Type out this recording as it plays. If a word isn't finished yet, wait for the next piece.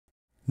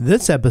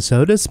This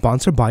episode is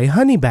sponsored by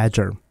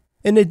Honeybadger.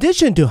 In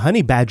addition to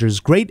Honeybadger's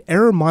great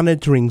error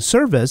monitoring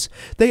service,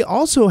 they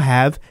also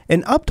have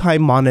an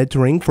uptime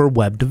monitoring for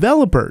web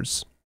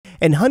developers.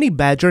 And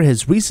Honeybadger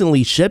has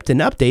recently shipped an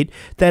update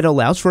that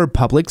allows for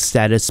public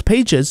status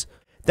pages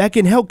that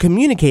can help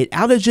communicate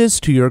outages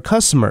to your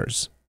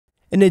customers.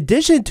 In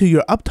addition to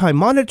your uptime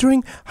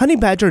monitoring,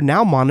 Honeybadger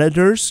now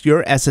monitors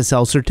your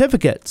SSL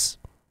certificates.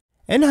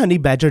 And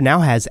Honeybadger now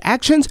has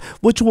actions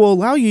which will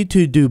allow you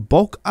to do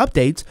bulk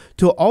updates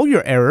to all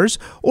your errors,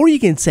 or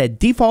you can set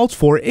defaults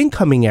for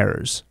incoming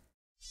errors.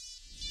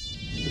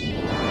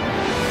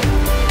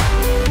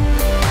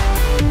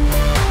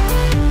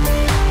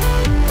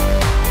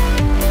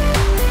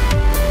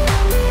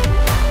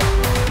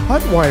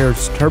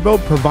 Hotwire's Turbo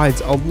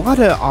provides a lot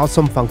of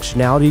awesome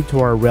functionality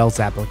to our Rails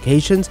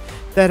applications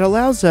that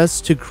allows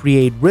us to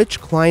create rich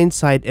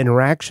client-side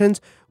interactions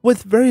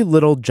with very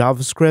little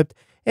JavaScript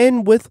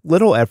and with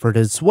little effort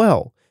as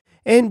well.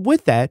 And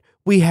with that,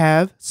 we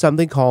have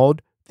something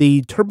called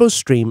the Turbo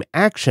Stream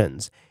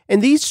Actions.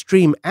 And these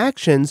stream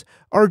actions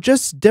are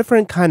just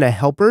different kind of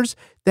helpers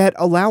that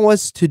allow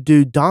us to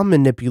do DOM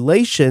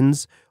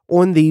manipulations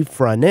on the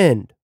front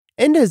end.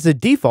 And as a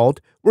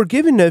default, we're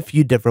given a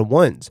few different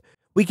ones.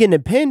 We can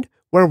append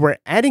where we're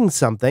adding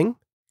something.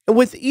 And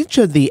with each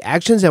of the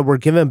actions that we're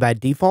given by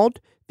default,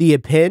 the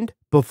append,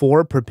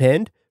 before,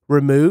 prepend,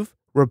 remove,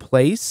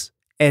 replace,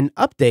 and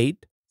update,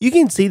 you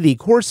can see the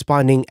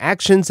corresponding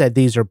actions that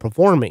these are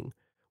performing,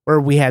 where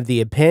we have the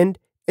append,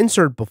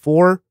 insert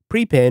before,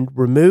 prepend,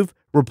 remove,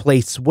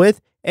 replace with,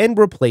 and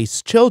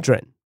replace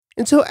children.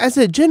 And so as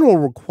a general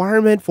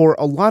requirement for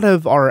a lot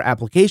of our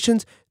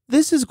applications,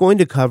 this is going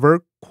to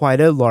cover quite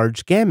a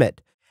large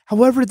gamut.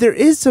 However, there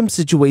is some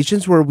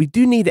situations where we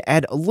do need to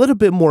add a little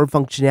bit more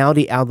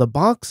functionality out of the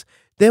box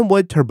than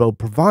what Turbo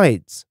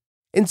provides.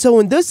 And so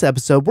in this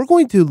episode, we're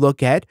going to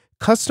look at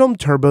custom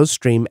Turbo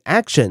Stream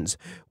Actions,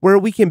 where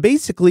we can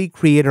basically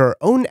create our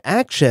own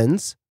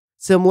actions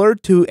similar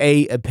to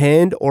a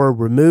append or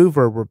remove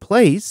or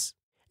replace.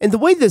 And the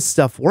way this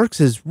stuff works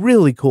is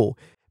really cool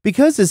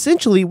because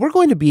essentially we're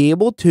going to be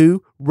able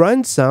to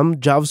run some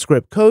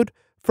JavaScript code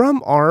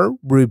from our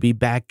Ruby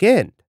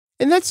backend.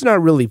 And that's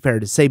not really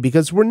fair to say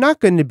because we're not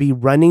going to be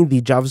running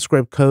the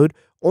JavaScript code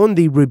on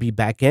the Ruby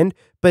backend,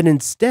 but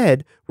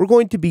instead we're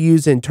going to be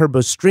using Turbo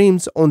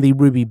Streams on the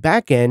Ruby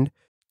backend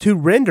to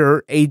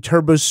render a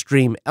Turbo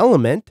Stream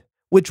element,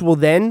 which will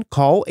then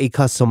call a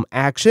custom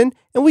action,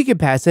 and we can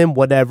pass in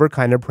whatever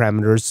kind of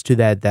parameters to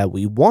that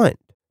we want.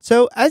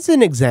 So as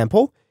an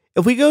example,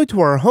 if we go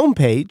to our home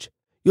page,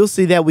 you'll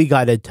see that we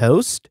got a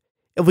toast.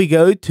 If we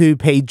go to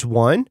page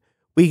 1,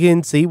 we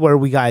can see where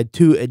we got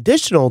 2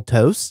 additional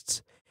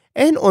toasts.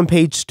 And on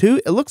page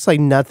 2, it looks like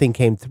nothing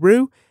came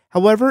through.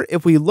 However,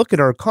 if we look at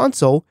our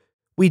console,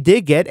 we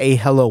did get a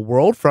hello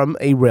world from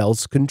a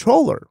Rails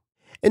controller.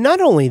 And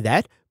not only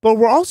that, but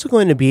we're also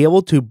going to be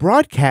able to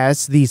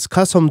broadcast these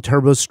custom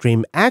Turbo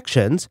Stream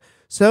actions.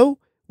 So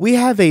we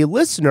have a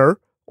listener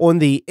on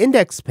the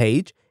index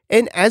page,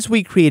 and as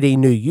we create a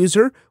new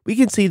user, we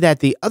can see that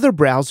the other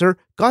browser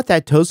got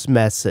that toast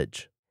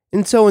message.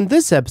 And so in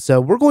this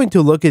episode, we're going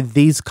to look at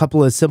these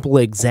couple of simple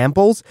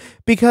examples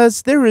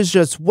because there is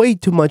just way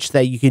too much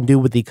that you can do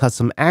with the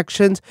custom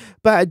actions,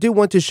 but I do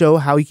want to show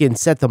how you can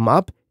set them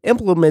up,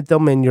 implement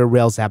them in your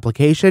Rails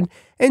application,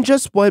 and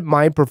just what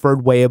my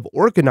preferred way of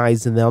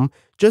organizing them,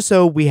 just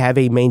so we have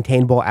a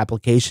maintainable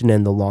application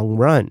in the long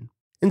run.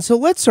 And so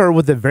let's start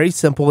with a very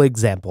simple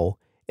example.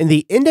 In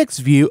the index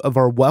view of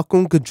our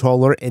welcome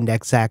controller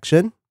index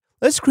action,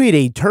 let's create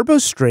a Turbo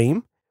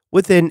Stream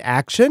with an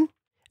action,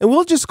 and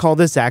we'll just call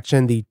this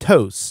action the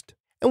toast,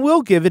 and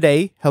we'll give it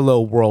a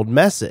hello world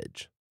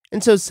message.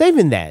 And so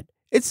saving that,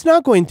 it's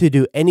not going to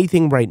do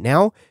anything right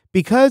now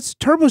because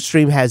Turbo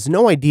Stream has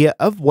no idea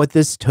of what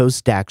this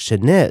toast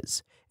action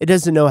is. It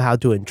doesn't know how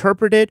to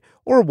interpret it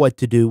or what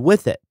to do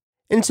with it.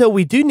 And so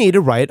we do need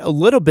to write a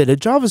little bit of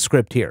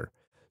JavaScript here.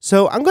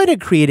 So I'm going to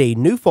create a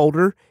new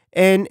folder,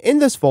 and in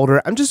this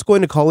folder, I'm just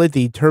going to call it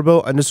the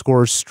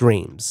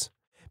turbo_streams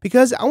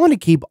because I want to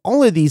keep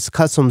all of these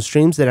custom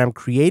streams that I'm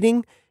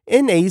creating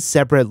in a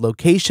separate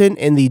location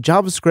in the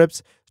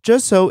JavaScripts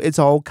just so it's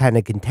all kind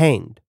of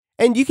contained.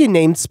 And you can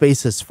name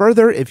spaces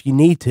further if you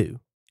need to.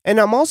 And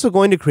I'm also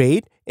going to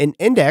create an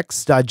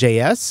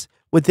index.js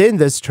within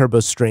this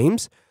Turbo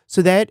Streams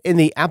so that in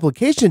the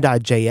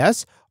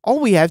application.js, all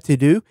we have to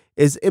do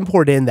is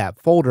import in that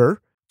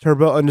folder,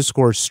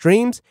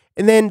 turbo_streams,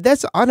 and then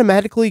that's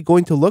automatically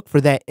going to look for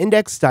that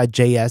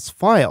index.js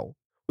file.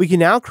 We can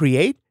now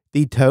create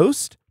the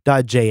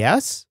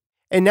toast.js.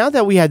 And now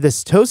that we have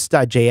this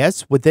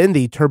toast.js within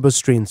the Turbo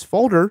Streams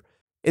folder,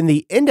 in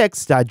the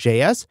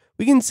index.js,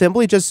 we can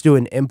simply just do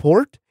an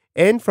import,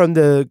 and from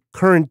the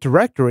current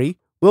directory,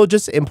 we'll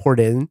just import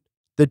in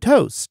the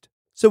toast.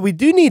 So we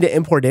do need to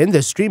import in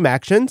the stream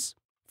actions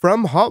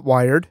from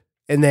Hotwired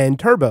and then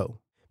Turbo,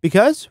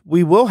 because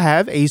we will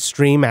have a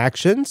stream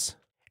actions,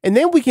 and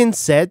then we can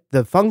set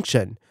the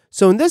function.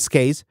 So in this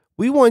case,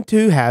 we want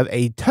to have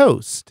a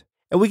toast,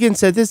 and we can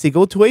set this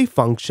equal to a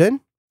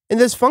function, and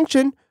this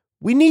function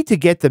we need to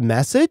get the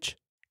message,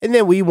 and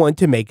then we want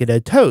to make it a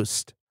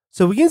toast.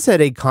 So we can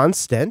set a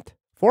constant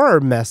for our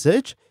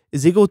message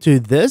is equal to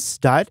this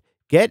dot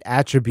get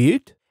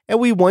attribute, and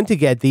we want to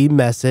get the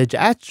message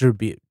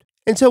attribute.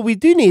 And so we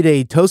do need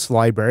a toast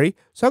library,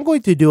 so I'm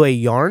going to do a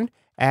yarn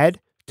add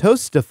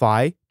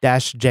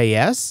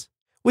toastify-js,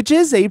 which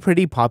is a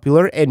pretty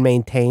popular and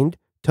maintained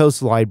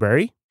toast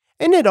library,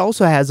 and it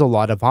also has a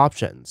lot of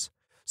options.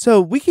 So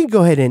we can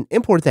go ahead and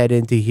import that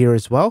into here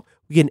as well.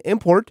 We can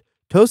import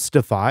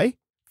toastify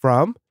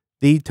from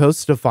the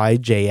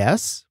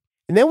toastify.js,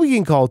 and then we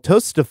can call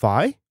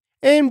toastify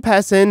and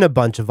pass in a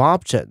bunch of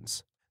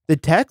options. The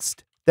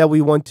text that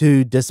we want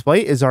to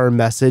display is our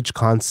message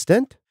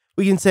constant.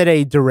 We can set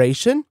a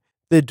duration.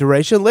 The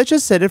duration, let's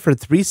just set it for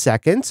 3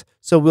 seconds.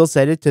 So we'll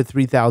set it to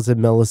 3000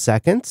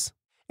 milliseconds.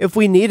 If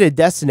we need a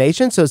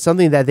destination, so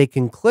something that they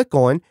can click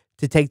on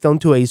to take them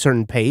to a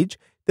certain page,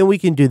 then we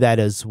can do that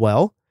as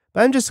well.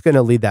 But I'm just going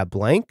to leave that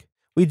blank.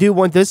 We do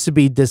want this to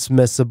be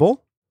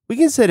dismissible. We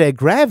can set a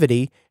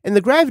gravity, and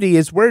the gravity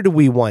is where do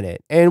we want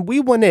it? And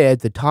we want it at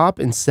the top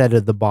instead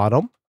of the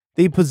bottom.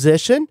 The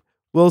position,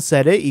 we'll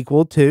set it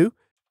equal to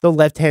the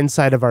left-hand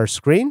side of our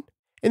screen.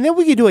 And then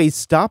we can do a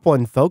stop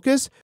on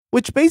focus,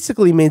 which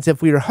basically means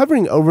if we are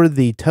hovering over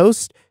the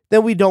toast,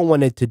 then we don't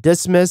want it to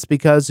dismiss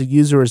because the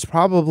user is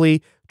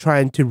probably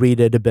trying to read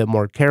it a bit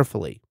more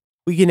carefully.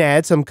 We can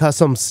add some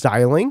custom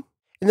styling.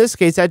 In this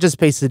case, I just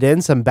pasted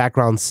in some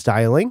background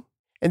styling.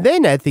 And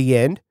then at the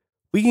end,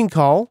 we can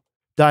call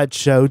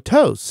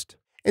 .showToast.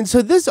 And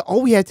so this is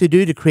all we have to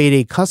do to create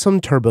a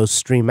custom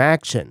TurboStream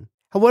action.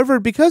 However,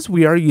 because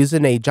we are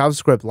using a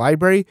JavaScript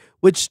library,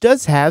 which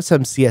does have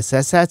some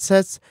CSS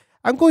assets,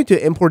 I'm going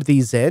to import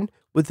these in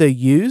with the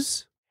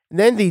use, and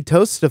then the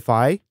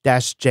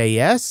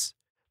toastify-js,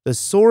 the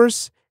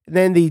source, and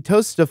then the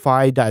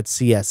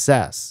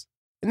toastify.css.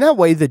 And that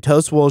way the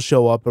toast will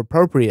show up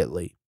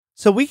appropriately.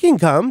 So we can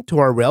come to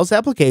our Rails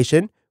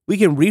application, we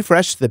can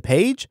refresh the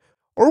page,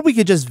 or we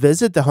could just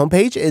visit the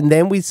homepage and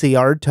then we see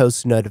our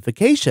toast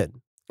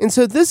notification. And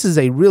so this is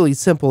a really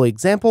simple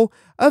example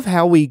of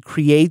how we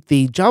create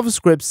the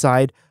JavaScript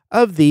side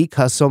of the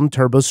custom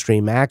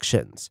TurboStream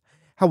actions.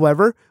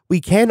 However,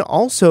 we can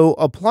also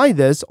apply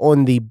this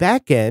on the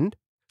back end,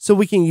 so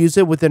we can use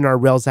it within our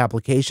Rails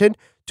application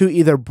to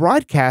either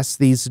broadcast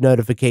these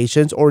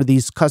notifications or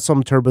these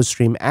custom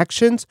TurboStream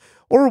actions,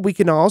 or we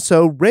can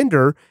also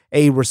render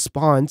a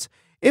response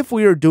if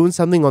we are doing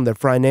something on the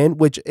front end,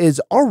 which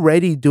is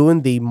already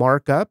doing the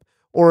markup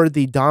or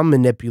the DOM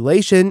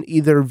manipulation,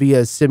 either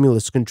via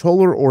Stimulus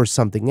controller or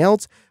something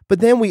else. But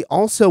then we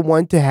also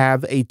want to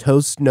have a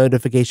toast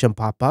notification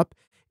pop up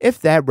if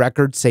that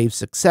record saves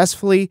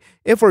successfully,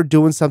 if we're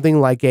doing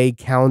something like a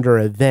calendar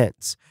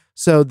events.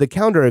 So the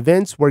calendar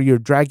events where you're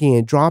dragging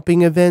and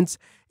dropping events,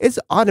 it's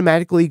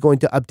automatically going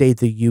to update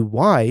the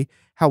UI.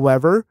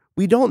 However,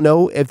 we don't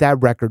know if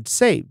that record's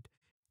saved.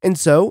 And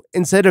so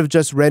instead of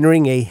just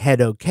rendering a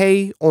head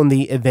OK on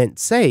the event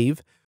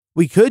save,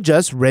 we could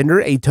just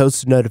render a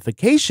toast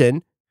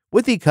notification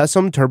with the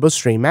custom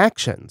TurboStream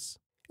actions.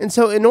 And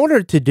so in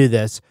order to do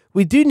this,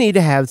 we do need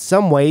to have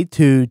some way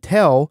to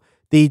tell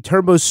the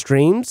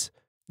TurboStreams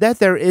that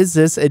there is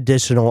this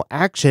additional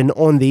action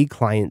on the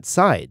client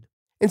side.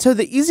 And so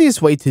the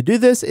easiest way to do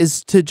this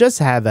is to just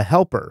have a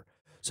helper.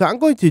 So I'm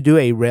going to do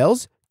a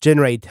Rails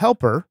generate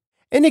helper.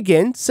 And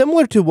again,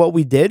 similar to what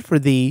we did for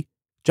the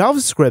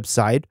JavaScript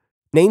side,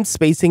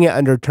 namespacing it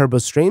under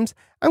TurboStreams,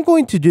 I'm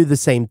going to do the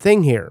same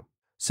thing here.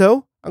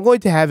 So I'm going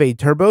to have a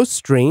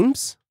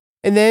TurboStreams,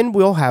 and then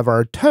we'll have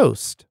our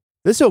toast.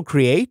 This will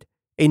create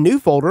a new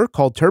folder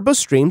called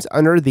TurboStreams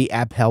under the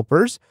app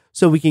helpers,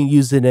 so we can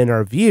use it in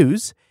our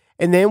views.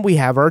 And then we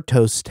have our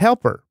toast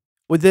helper.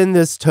 Within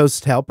this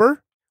toast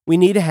helper, we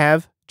need to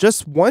have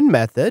just one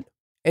method,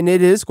 and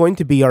it is going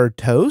to be our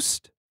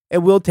toast,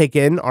 and we'll take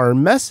in our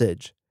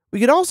message. We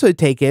could also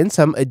take in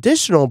some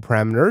additional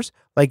parameters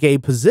like a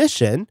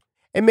position,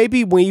 and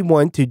maybe we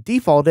want to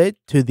default it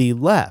to the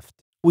left.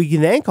 We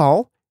can then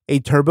call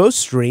a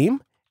TurboStream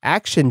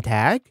action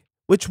tag,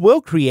 which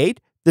will create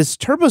this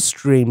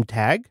TurboStream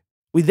tag.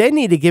 We then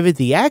need to give it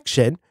the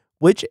action,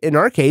 which in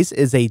our case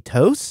is a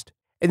toast,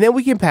 and then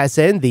we can pass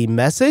in the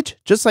message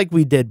just like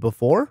we did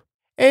before,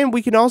 and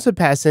we can also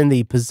pass in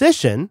the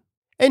position.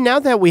 And now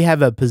that we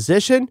have a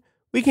position,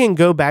 we can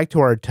go back to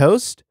our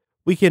toast.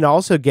 We can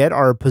also get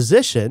our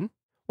position,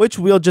 which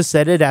we'll just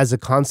set it as a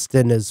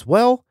constant as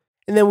well,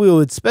 and then we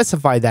would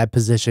specify that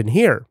position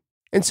here.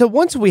 And so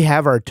once we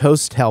have our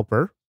toast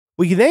helper,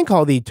 we can then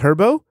call the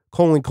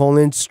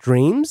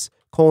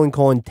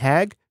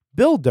turbo::streams::tag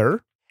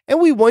builder,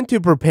 and we want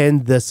to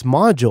prepend this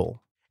module.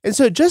 And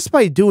so just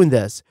by doing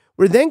this,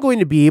 we're then going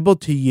to be able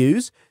to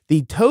use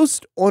the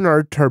toast on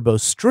our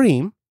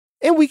TurboStream,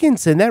 and we can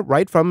send that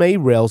right from a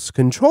Rails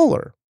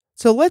controller.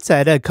 So let's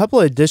add a couple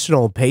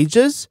additional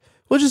pages.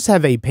 We'll just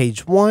have a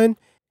page 1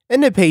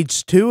 and a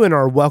page 2 in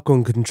our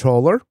welcome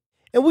controller,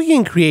 and we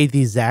can create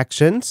these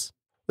actions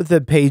with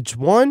a page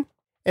 1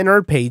 and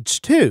our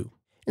page 2.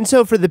 And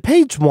so for the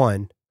page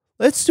 1,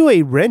 let's do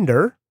a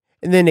render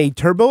and then a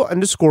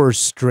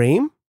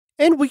turbo_stream,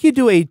 And we could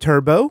do a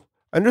turbo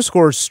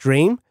underscore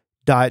stream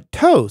dot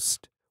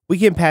toast. We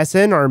can pass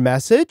in our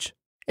message,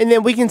 and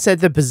then we can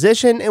set the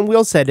position and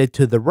we'll set it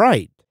to the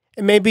right.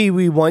 And maybe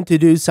we want to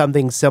do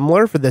something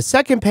similar for the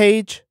second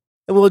page,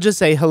 and we'll just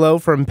say hello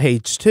from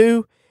page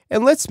 2,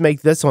 and let's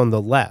make this on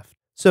the left.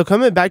 So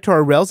coming back to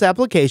our Rails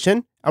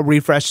application, I'll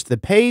refresh the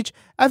page.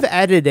 I've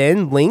added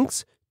in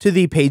links to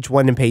the page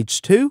 1 and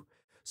page 2.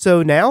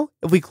 So now,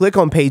 if we click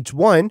on page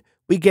 1,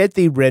 we get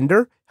the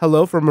render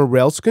hello from a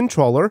Rails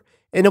controller,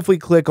 and if we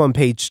click on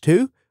page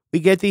 2,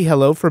 we get the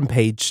hello from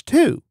page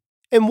 2.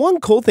 And one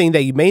cool thing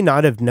that you may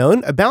not have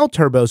known about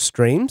Turbo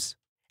Streams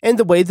and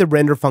the way the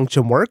render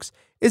function works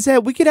is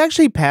that we could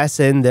actually pass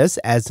in this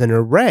as an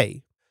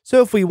array.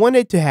 So if we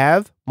wanted to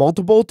have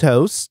multiple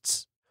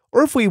toasts,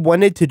 or if we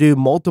wanted to do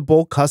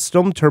multiple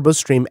custom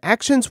TurboStream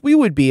actions, we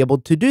would be able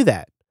to do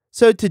that.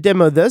 So to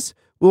demo this,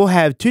 we'll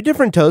have 2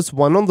 different toasts,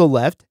 one on the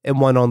left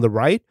and one on the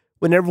right,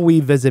 whenever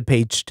we visit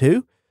page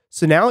 2.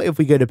 So now if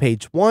we go to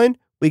page 1,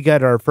 we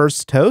get our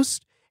first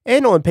toast,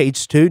 and on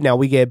page 2, now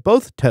we get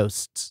both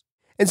toasts.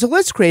 And so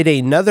let's create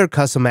another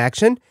custom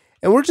action,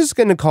 and we're just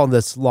going to call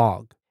this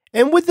log.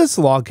 And with this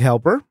log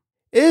helper,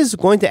 it is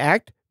going to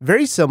act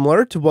very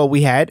similar to what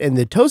we had in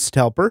the toast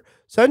helper.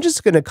 So I'm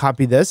just going to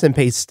copy this and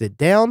paste it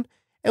down,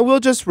 and we'll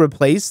just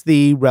replace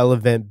the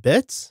relevant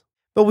bits.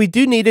 But we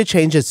do need to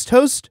change its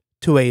toast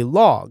to a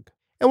log,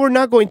 and we're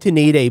not going to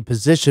need a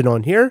position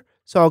on here,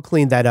 so I'll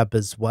clean that up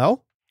as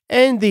well.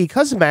 And the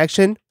custom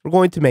action, we're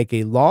going to make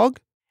a log.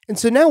 And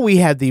so now we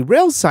have the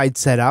Rails side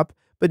set up,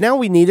 but now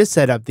we need to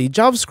set up the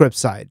JavaScript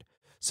side.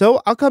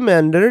 So I'll come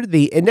under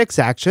the index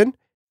action.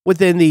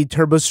 Within the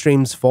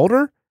TurboStreams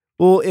folder,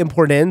 we'll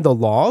import in the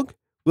log.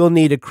 We'll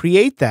need to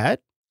create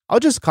that.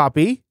 I'll just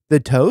copy the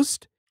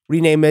toast,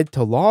 rename it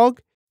to log,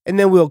 and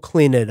then we'll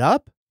clean it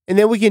up. And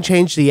then we can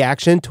change the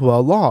action to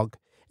a log.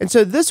 And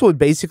so this would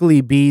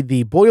basically be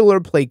the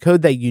boilerplate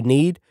code that you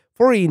need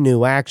for a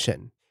new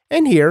action.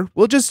 And here,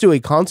 we'll just do a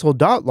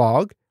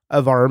console.log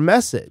of our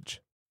message.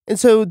 And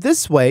so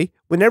this way,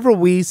 whenever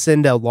we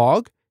send a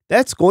log,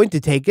 that's going to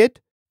take it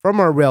from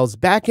our Rails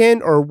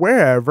backend or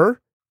wherever,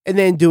 and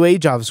then do a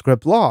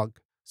JavaScript log.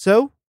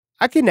 So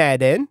I can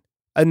add in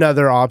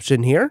another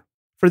option here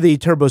for the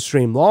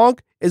TurboStream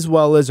log, as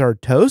well as our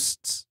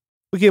toasts.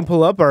 We can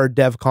pull up our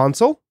dev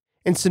console.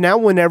 And so now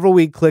whenever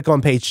we click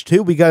on page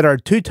 2, we got our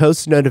 2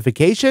 toast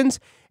notifications,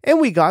 and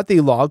we got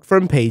the log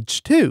from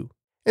page 2.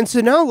 And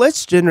so now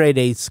let's generate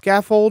a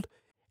scaffold,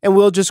 and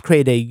we'll just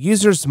create a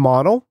user's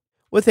model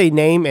with a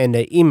name and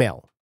an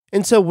email.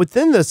 And so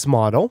within this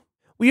model,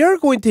 we are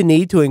going to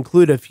need to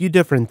include a few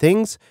different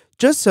things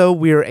just so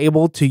we are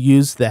able to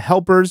use the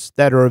helpers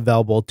that are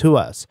available to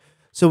us.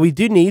 So we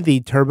do need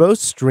the Turbo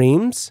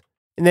Streams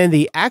and then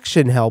the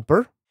action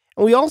helper.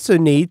 And we also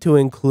need to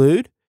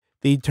include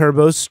the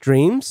Turbo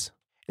Streams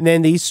and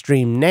then the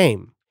stream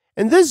name.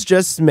 And this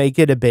just to make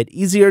it a bit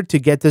easier to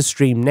get the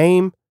stream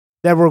name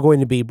that we're going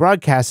to be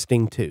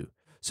broadcasting to.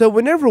 So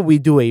whenever we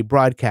do a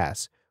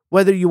broadcast,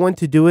 whether you want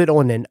to do it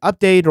on an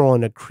update or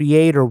on a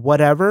create or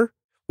whatever,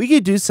 we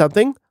could do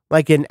something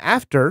like an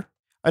after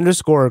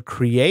underscore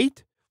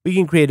create. We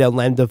can create a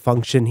Lambda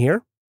function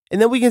here, and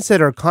then we can set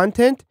our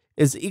content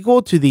is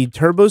equal to the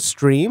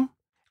TurboStream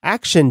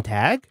action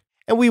tag,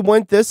 and we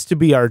want this to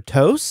be our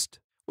toast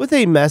with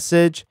a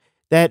message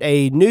that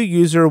a new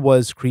user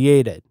was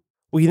created.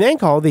 We then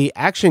call the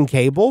action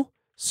cable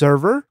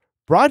server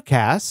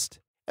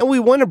broadcast, and we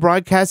want to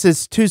broadcast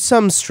this to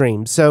some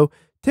stream. So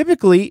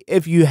typically,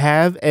 if you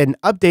have an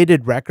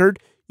updated record,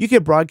 you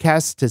can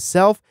broadcast to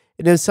self,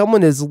 and if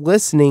someone is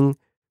listening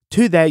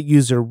to that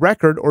user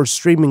record or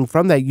streaming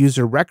from that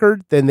user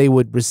record, then they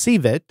would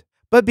receive it.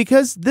 But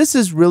because this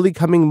is really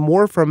coming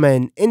more from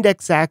an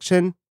index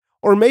action,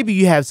 or maybe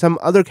you have some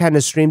other kind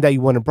of stream that you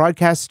want to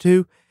broadcast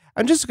to,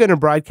 I'm just going to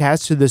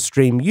broadcast to the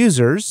stream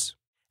users,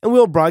 and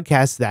we'll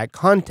broadcast that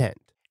content.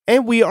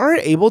 And we are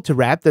able to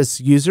wrap this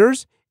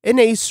users in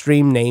a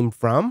stream name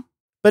from,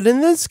 but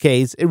in this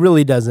case, it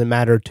really doesn't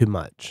matter too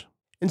much.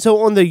 And so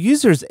on the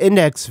user's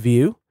index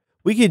view,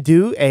 we could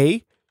do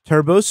a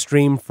turbo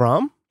stream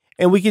from,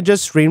 and we can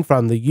just stream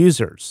from the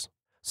users.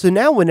 So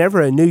now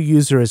whenever a new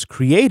user is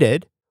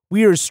created,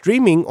 we are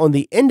streaming on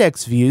the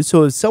index view,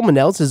 so if someone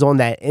else is on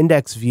that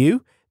index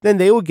view, then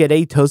they will get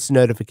a toast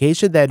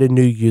notification that a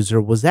new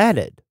user was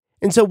added.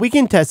 And so we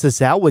can test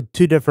this out with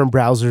 2 different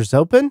browsers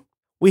open.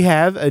 We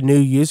have a new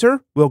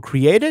user, we'll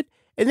create it,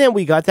 and then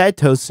we got that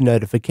toast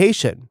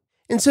notification.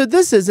 And so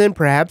this isn't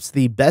perhaps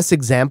the best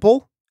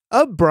example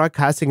of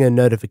broadcasting a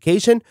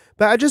notification,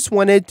 but I just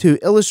wanted to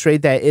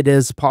illustrate that it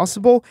is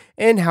possible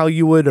and how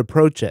you would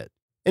approach it.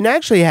 And I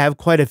actually have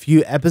quite a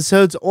few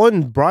episodes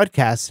on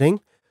broadcasting,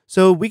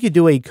 so we could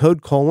do a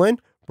code :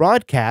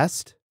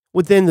 broadcast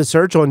within the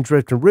search on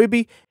Drift and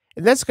Ruby,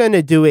 and that's going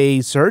to do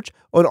a search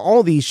on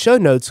all these show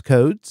notes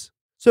codes.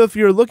 So if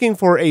you're looking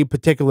for a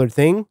particular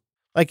thing,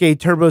 like a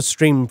turbo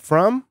stream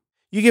from,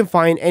 you can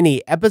find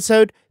any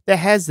episode that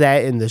has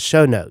that in the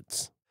show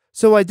notes.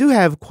 So I do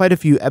have quite a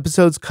few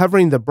episodes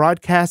covering the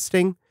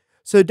broadcasting,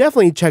 so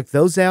definitely check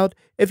those out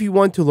if you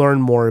want to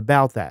learn more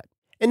about that.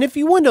 And if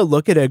you want to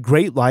look at a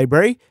great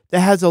library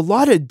that has a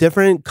lot of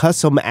different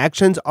custom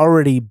actions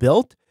already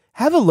built,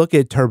 have a look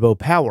at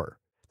TurboPower.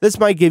 This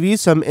might give you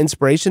some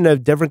inspiration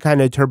of different kind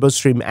of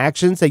TurboStream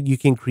actions that you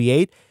can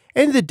create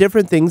and the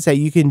different things that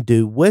you can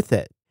do with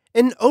it.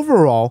 And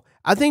overall,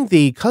 I think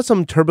the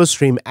custom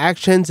TurboStream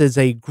actions is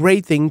a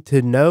great thing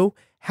to know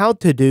how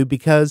to do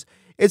because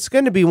it's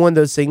going to be one of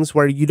those things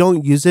where you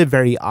don't use it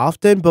very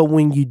often, but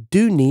when you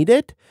do need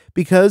it,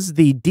 because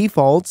the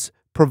defaults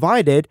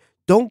provided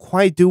don't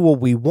quite do what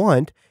we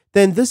want,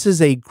 then this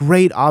is a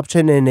great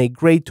option and a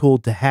great tool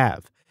to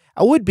have.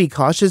 I would be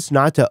cautious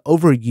not to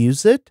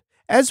overuse it.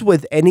 As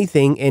with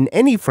anything in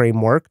any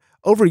framework,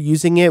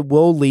 overusing it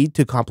will lead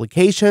to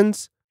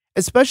complications,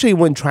 especially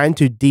when trying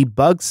to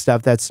debug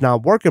stuff that's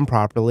not working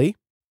properly,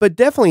 but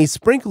definitely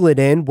sprinkle it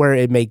in where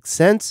it makes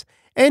sense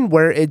and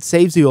where it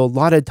saves you a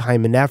lot of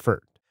time and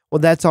effort. Well,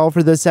 that's all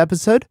for this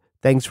episode.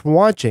 Thanks for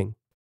watching.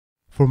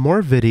 For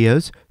more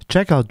videos,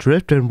 check out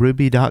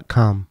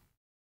driftinruby.com.